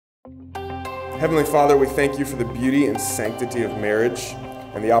Heavenly Father, we thank you for the beauty and sanctity of marriage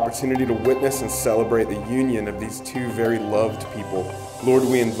and the opportunity to witness and celebrate the union of these two very loved people. Lord,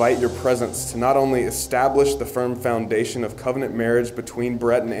 we invite your presence to not only establish the firm foundation of covenant marriage between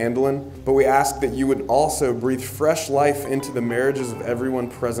Brett and Andelyn, but we ask that you would also breathe fresh life into the marriages of everyone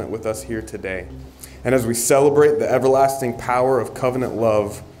present with us here today. And as we celebrate the everlasting power of covenant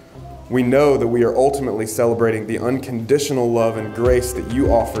love, we know that we are ultimately celebrating the unconditional love and grace that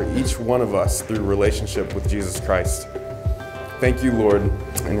you offer each one of us through relationship with Jesus Christ. Thank you, Lord,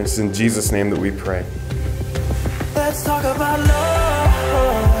 and it's in Jesus' name that we pray. Let's talk about love,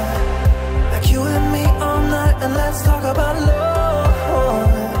 like you and me all night, and let's talk about love,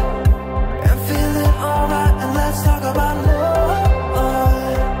 and feeling alright, and let's talk about love.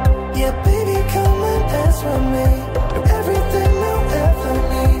 Yeah, baby, come and dance with me, everything you'll ever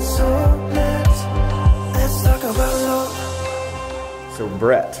need. So let's talk about love. So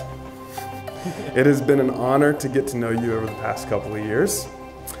Brett, it has been an honor to get to know you over the past couple of years.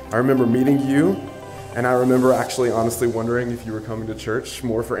 I remember meeting you, and I remember actually honestly wondering if you were coming to church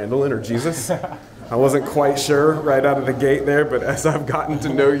more for Andelyn or Jesus. I wasn't quite sure right out of the gate there, but as I've gotten to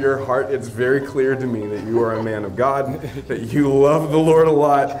know your heart, it's very clear to me that you are a man of God, that you love the Lord a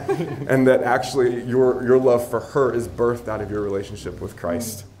lot, and that actually your love for her is birthed out of your relationship with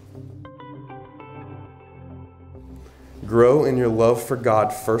Christ. Grow in your love for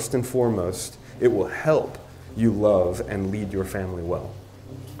God first and foremost. It will help you love and lead your family well.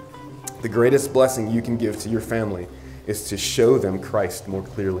 The greatest blessing you can give to your family is to show them Christ more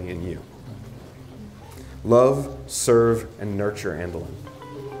clearly in you. Love, serve, and nurture Andelyn,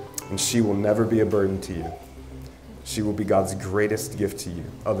 and she will never be a burden to you. She will be God's greatest gift to you,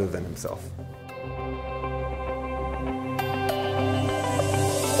 other than himself.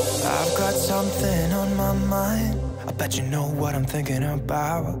 I've got something on my mind. I bet you know what I'm thinking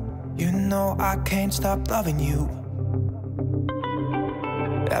about. You know I can't stop loving you.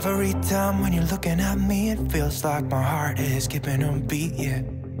 Every time when you're looking at me, it feels like my heart is skipping a beat, yeah.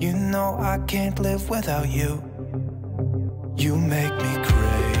 You know I can't live without you. You make me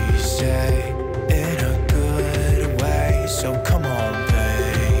crazy in a good way. So come on,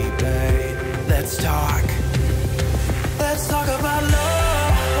 baby, let's talk. Let's talk about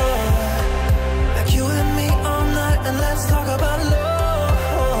love, like you and me all night, and let's talk about love.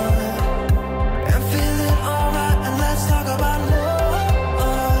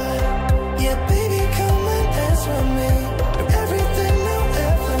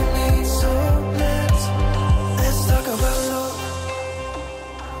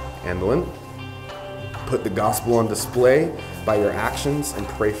 Andelyn, put the gospel on display by your actions and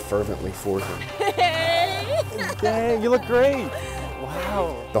pray fervently for him. Dang, you look great.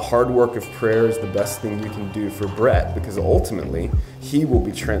 Wow. The hard work of prayer is the best thing you can do for Brett, because ultimately he will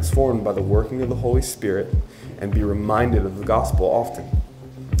be transformed by the working of the Holy Spirit and be reminded of the gospel often.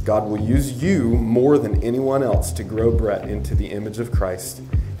 God will use you more than anyone else to grow Brett into the image of Christ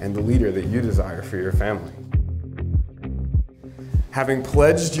and the leader that you desire for your family. Having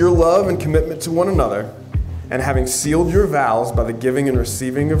pledged your love and commitment to one another, and having sealed your vows by the giving and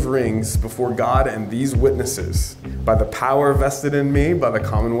receiving of rings before God and these witnesses, by the power vested in me by the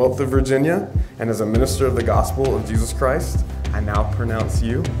Commonwealth of Virginia, and as a minister of the gospel of Jesus Christ, I now pronounce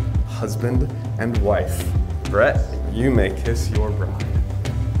you husband and wife. Brett, you may kiss your bride.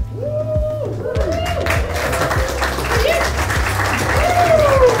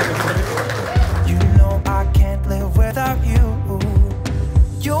 You know I can't live without you.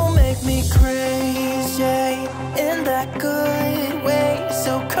 You make me crazy in that good way.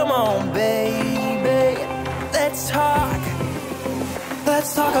 So come on, baby, let's talk.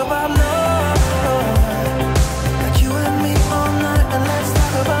 Let's talk about love, like you and me all night, and let's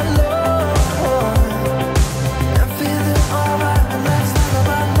talk about love. I'm feeling alright, and let's talk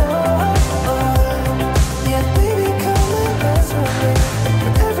about love. Yeah, baby, come and dance with me,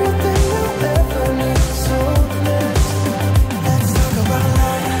 everything you'll ever need. So let's talk about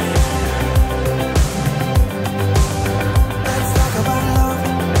love. Let's talk about love.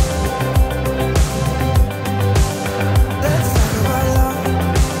 Let's talk about love.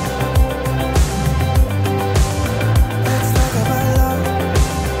 Let's talk about love.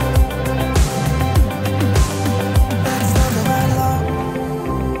 Let's talk about love.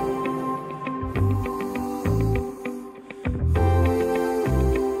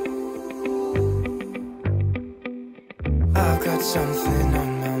 I've got something on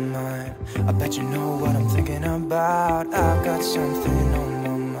my mind. I bet you know what I'm thinking about. I've got something on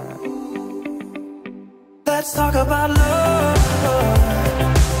my mind. Let's talk about love.